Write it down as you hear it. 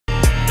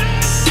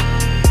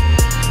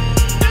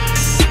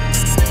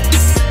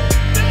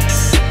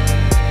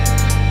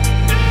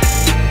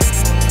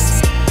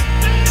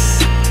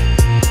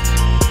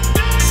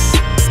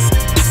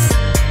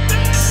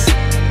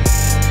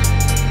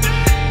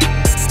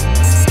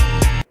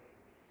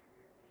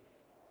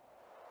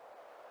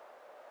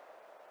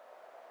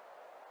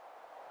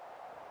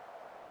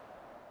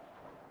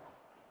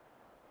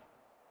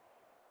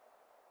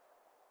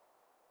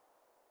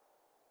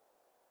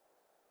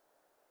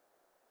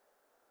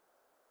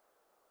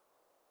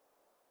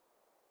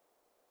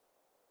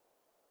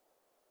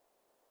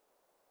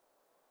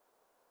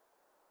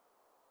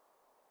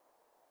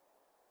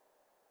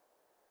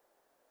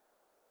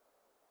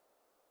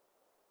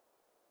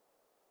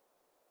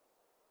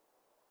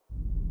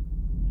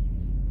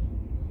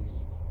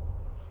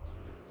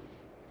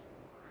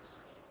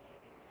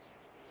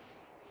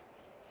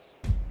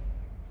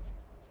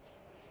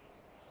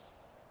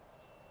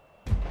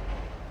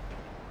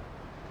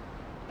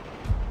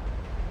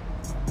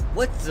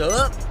What's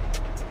up?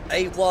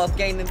 AWOL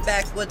Gaming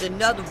back with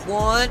another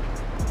one.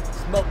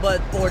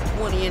 Smokebud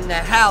 420 in the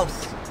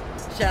house.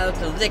 Shout out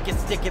to Lickin'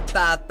 Stickin'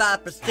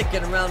 55 for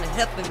sticking around and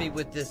helping me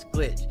with this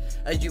glitch,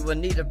 as you will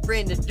need a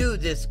friend to do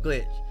this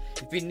glitch.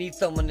 If you need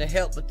someone to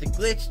help with the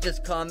glitch,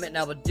 just comment and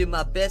I will do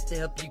my best to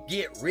help you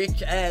get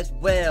rich as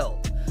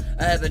well.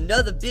 I have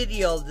another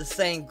video of the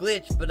same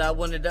glitch, but I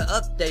wanted to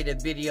update a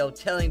video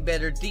telling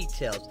better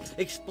details,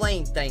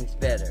 explain things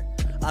better.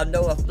 I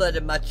know I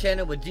flooded my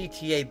channel with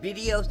GTA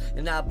videos,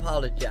 and I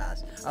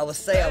apologize. I will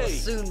say I will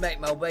soon make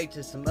my way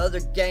to some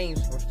other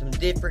games for some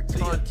different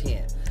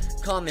content.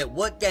 Comment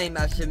what game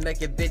I should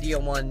make a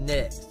video on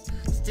next.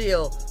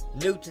 Still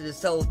new to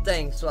this whole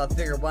thing, so I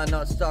figured why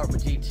not start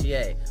with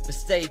GTA. But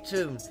stay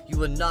tuned, you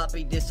will not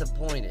be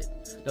disappointed.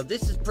 Now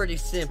this is pretty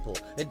simple.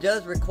 It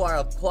does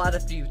require quite a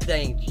few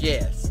things,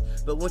 yes.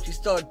 But once you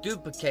start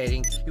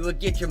duplicating, you will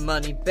get your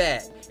money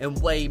back,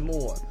 and way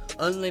more.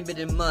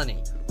 Unlimited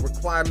money.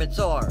 Requirements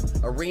are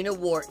Arena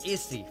War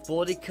Issi,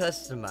 fully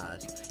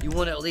customized. You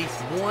want at least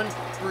one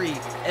free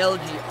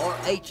elegy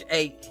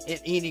RH8 in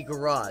any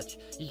garage.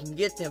 You can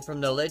get them from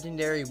the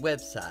legendary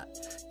website.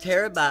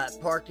 Terabyte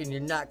parked in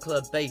your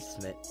nightclub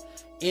basement.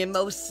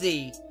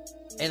 MOC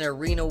and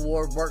Arena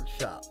War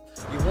Workshop.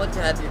 You want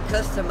to have your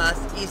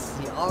customized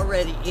Issi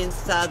already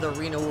inside the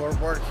Arena War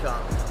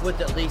Workshop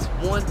with at least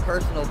one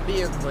personal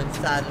vehicle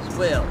inside as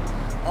well.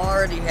 I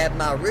already have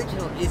my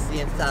original Issi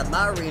inside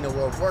my Arena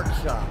War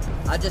Workshop.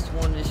 I just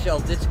wanted to show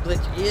this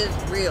glitch is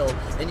real,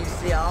 and you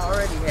see I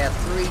already have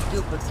 3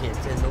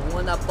 duplicates, and the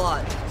one I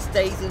bought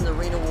stays in the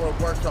Arena War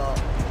Workshop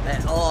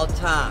at all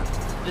times.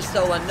 Just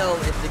so I know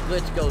if the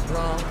glitch goes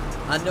wrong,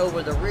 I know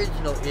where the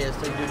original is,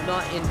 so you do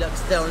not end up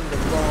selling the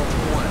wrong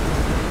one.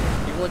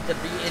 You want to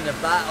be in a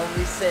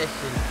buy-only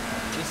session,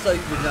 just so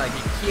you do not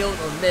get killed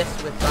or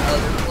messed with by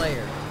other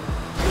players.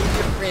 You and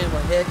your friend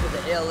will head to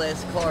the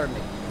LS car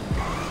meet.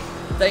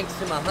 Thanks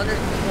to my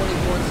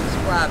 121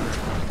 subscribers.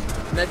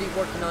 Maybe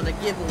working on a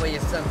giveaway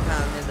of some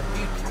kind in the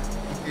future.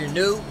 If you're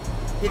new,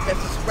 hit that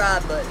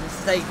subscribe button and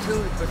stay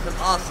tuned for some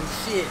awesome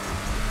shit.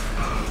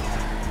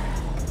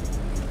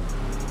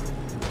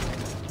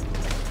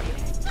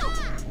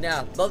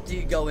 Now, both of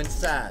you go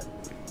inside.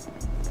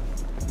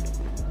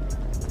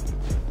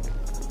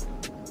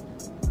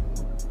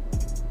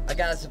 I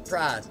got a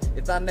surprise.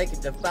 If I make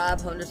it to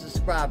 500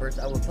 subscribers,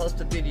 I will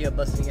post a video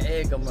busting an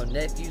egg on my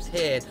nephew's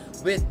head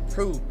with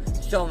proof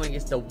showing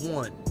it's the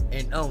one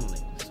and only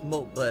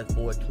Smokebud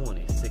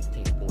 420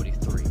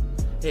 1643.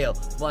 Hell,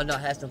 why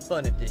not have some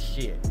fun at this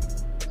shit?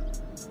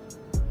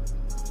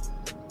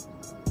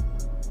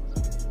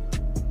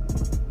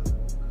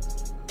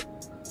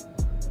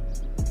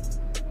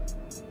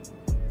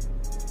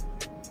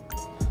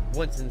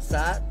 Once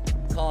inside,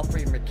 call for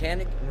your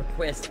mechanic and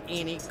request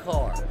any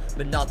car,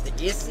 but not the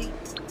Issi,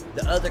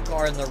 the other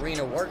car in the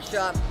Arena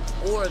Workshop,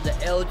 or the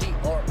elegy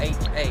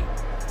RH8.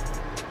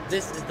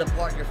 This is the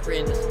part your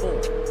friend is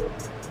for.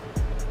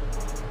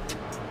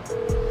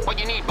 What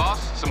you need,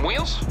 boss? Some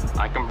wheels?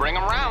 I can bring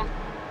them around.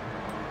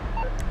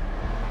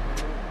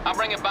 I'll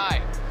bring it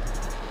by.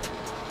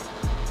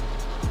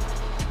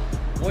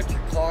 Once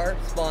your car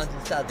spawns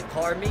inside the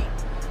car meet,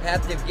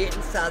 have them get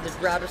inside the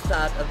driver's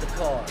side of the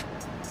car.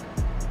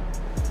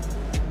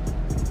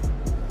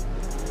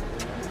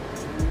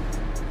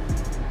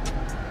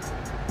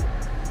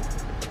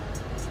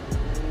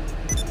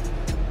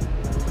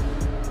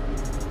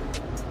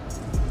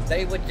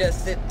 They would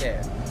just sit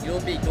there.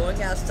 You'll be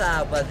going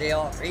outside while they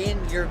are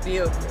in your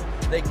vehicle.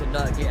 They could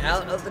not get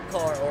out of the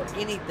car or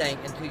anything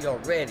until you're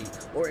ready,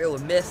 or it will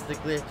mess the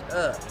glitch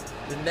up.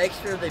 Then make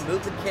sure they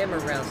move the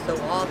camera around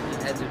so often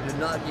as they do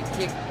not get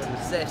kicked from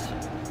the session.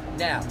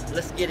 Now,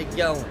 let's get it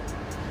going.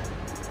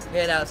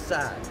 Head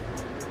outside.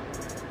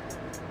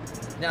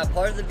 Now,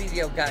 part of the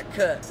video got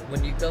cut.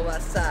 When you go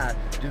outside,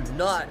 do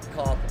not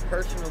call for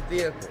personal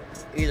vehicle.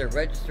 Either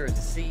register as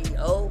a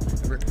CEO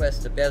and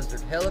request a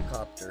Desert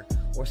helicopter,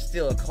 or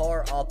steal a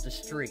car off the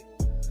street.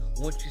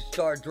 Once you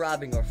start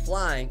driving or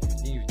flying,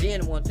 then you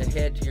then want to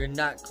head to your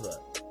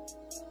nightclub.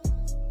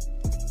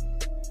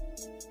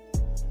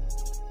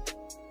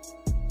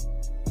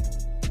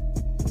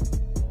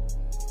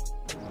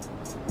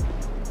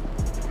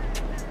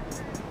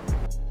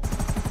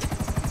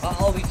 I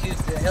always use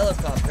the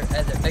helicopter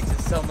as it makes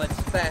it so much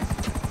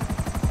faster.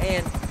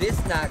 And this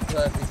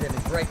nightclub is in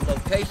a great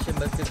location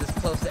because it's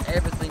close to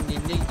everything you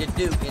need to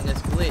do in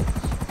this glitch.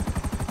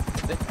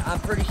 But I'm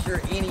pretty sure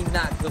any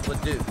nightclub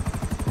would do.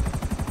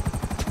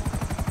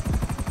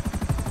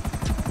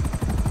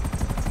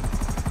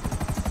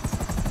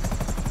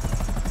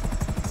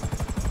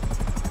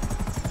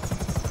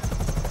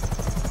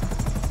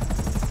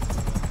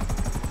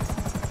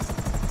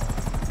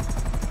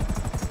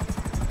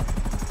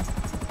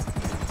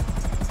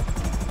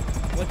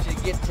 Once you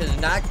get to the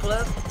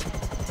nightclub,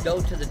 go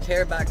to the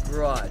Terabyte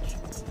garage.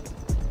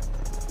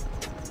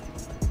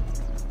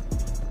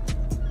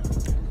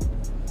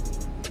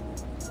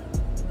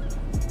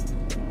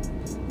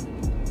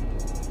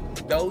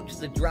 Go to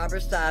the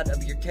driver's side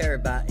of your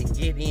Terabyte and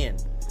get in.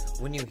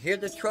 When you hear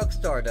the truck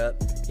start up,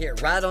 Hit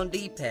right on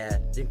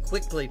D-pad, then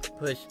quickly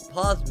push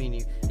pause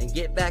menu and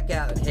get back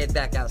out and head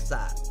back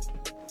outside.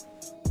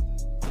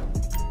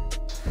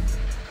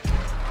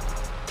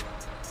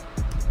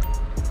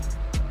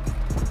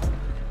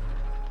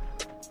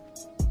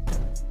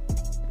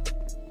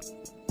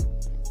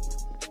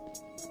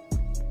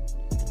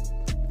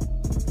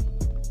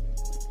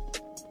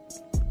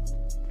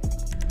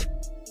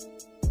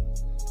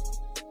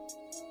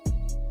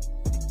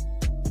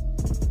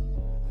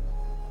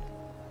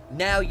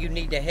 Now you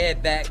need to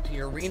head back to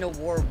your Arena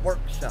War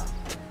workshop.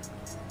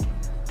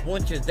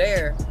 Once you're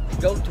there,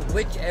 go to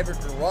whichever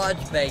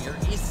garage bay your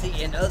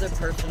Issi and other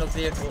personal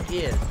vehicle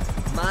is.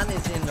 Mine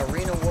is in the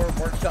Arena War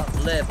workshop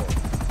level.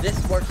 This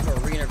works for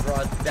Arena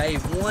Garage Day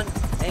 1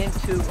 and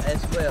 2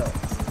 as well.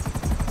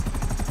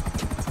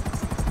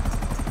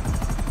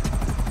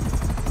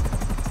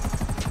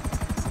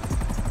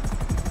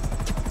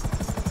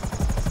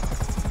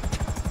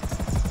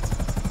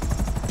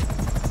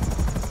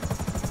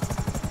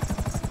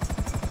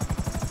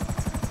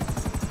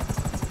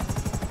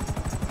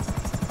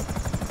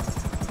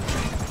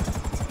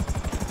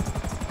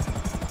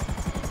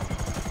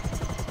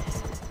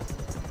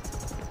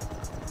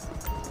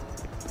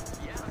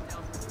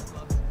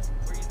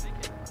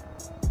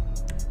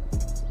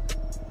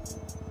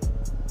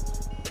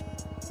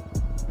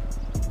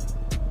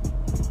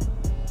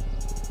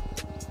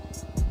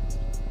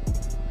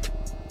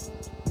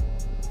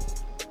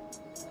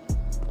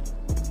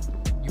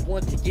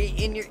 Want to get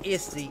in your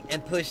Issi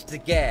and push the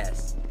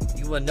gas.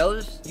 You will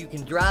notice you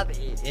can drive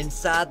it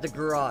inside the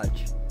garage.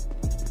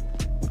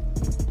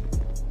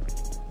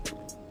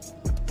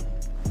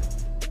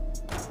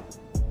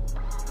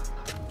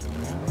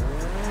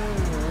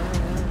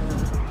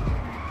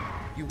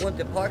 You want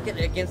to park it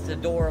against the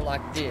door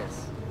like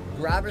this.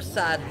 Driver's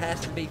side has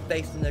to be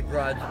facing the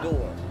garage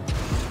door.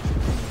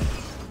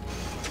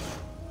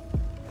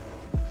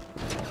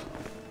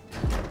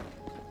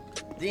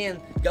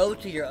 Then go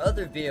to your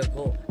other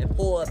vehicle and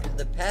pull up to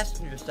the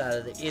passenger side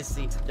of the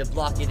Issi to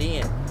block it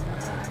in.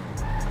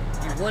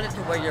 You want it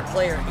to where your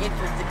player enters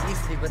the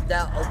Issi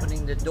without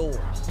opening the doors.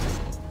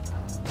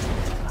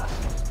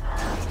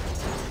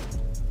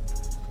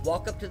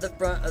 Walk up to the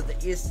front of the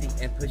Issi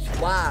and push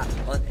Y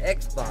on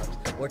Xbox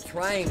or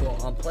triangle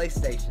on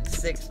PlayStation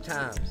 6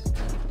 times.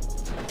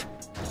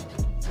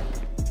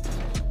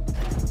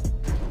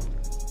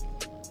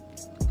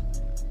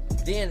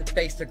 Then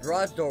face the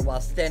garage door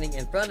while standing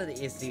in front of the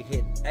Issi.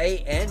 Hit A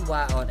and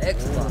Y on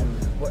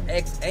Xbox or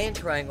X and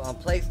triangle on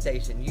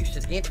PlayStation. You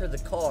should enter the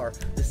car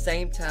the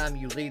same time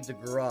you leave the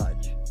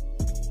garage.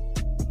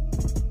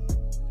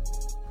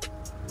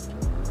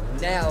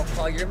 Now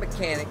call your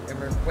mechanic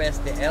and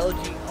request the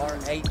elegy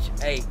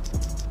RH8.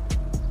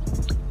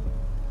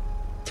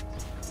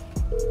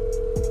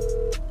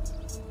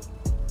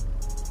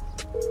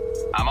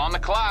 I'm on the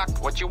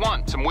clock. What you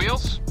want? Some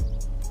wheels?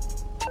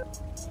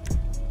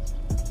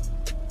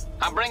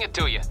 I'll bring it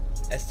to you.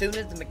 As soon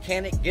as the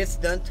mechanic gets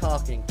done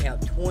talking,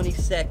 count 20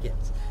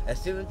 seconds. As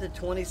soon as the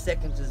 20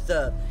 seconds is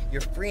up,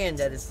 your friend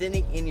that is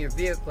sitting in your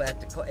vehicle at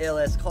the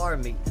LS car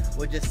meet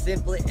will just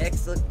simply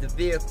exit the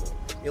vehicle.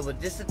 It will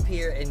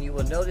disappear and you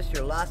will notice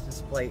your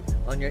license plate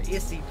on your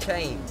Issi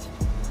change.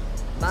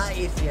 My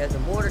Issi has the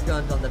mortar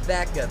guns on the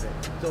back of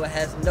it, so it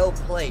has no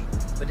plate,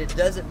 but it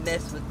doesn't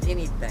mess with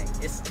anything.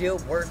 It still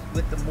works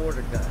with the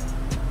mortar gun.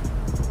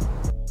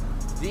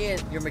 Then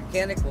your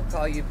mechanic will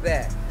call you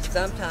back.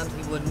 Sometimes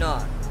he will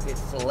not. Hit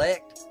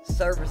select,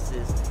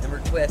 services, and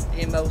request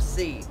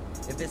MOC.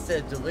 If it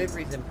says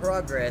deliveries in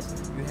progress,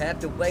 you have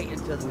to wait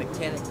until the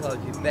mechanic calls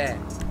you back.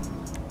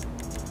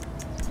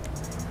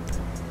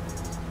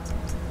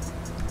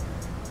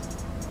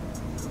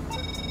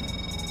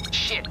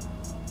 Shit.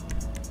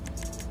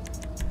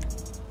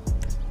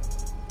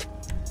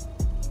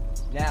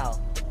 Now,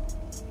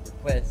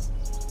 request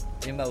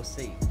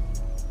MOC.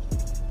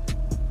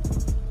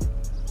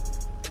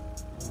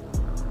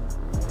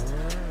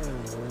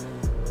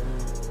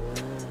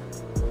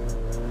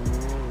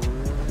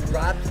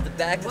 Drive to the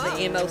back of the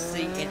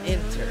MOC and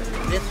enter.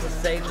 This will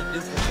save the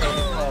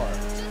duplicated car.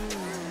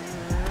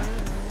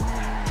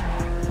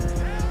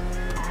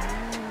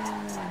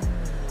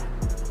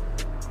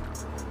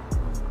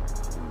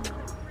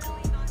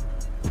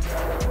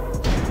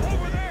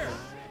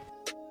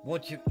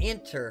 Once you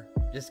enter,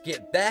 just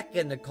get back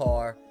in the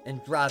car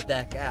and drive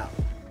back out.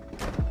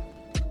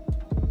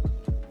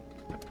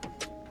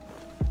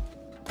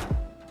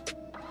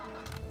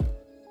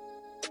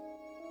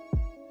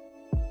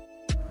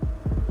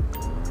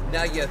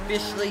 Now you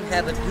officially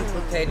have a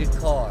duplicated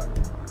car.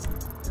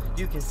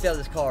 You can sell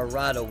this car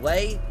right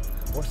away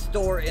or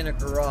store it in a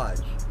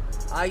garage.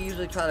 I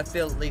usually try to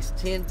fill at least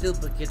 10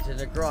 duplicates in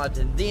a garage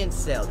and then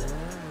sell them.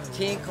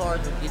 10 cars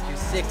will get you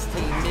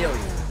 16 million.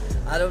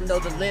 I don't know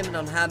the limit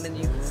on how many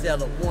you can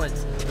sell at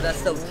once, but I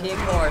sold 10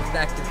 cars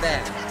back to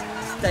back.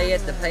 To stay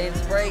at the pay and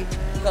spray,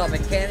 call a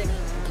mechanic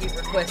and keep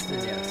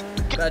requesting them.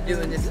 By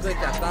doing this quick,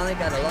 I finally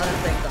got a lot of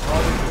things I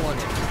always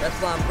wanted. That's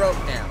why I'm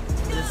broke now.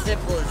 As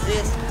simple as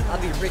this, I'll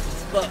be rich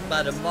as fuck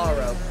by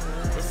tomorrow.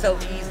 It's so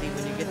easy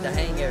when you get the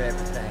hang of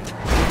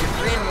everything.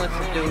 friend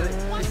wants to do it,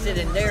 just sit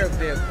in their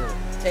vehicle.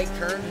 Take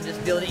turns and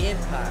just build an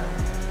empire.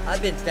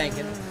 I've been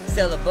thinking,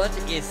 sell a bunch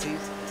of Issis,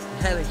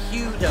 and have a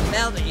huge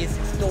amount of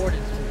Issis stored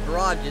in some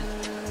garages,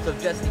 so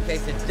just in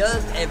case it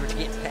does ever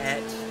get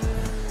patched,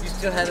 you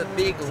still have a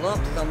big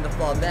lump sum to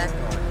fall back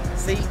on.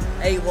 See,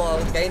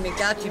 AWOL Gaming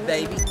got you,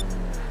 baby.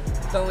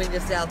 Throwing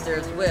this out there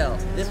as well.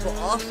 This will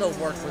also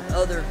work with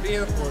other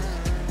vehicles,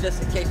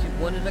 just in case you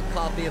wanted a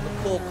copy of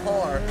a cool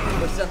car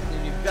or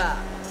something you've got,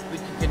 but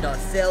you cannot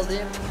sell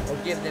them or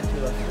give them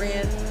to a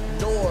friend,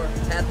 nor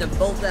have them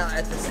both out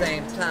at the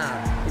same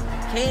time. If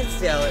you can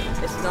sell it,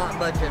 it's not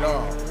much at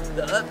all.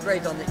 The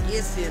upgrades on the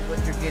Issi is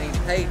what you're getting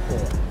paid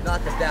for,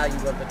 not the value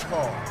of the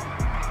car.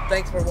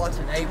 Thanks for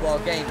watching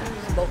AWOL Gaming.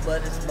 Smoke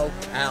Bud and Smoke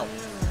out.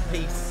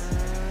 Peace.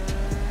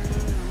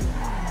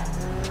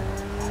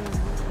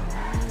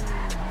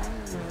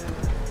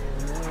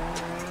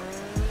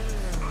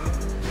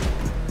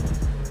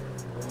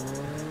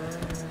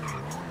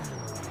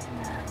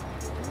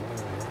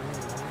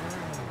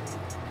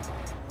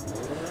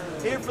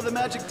 Here for the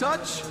magic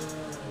touch?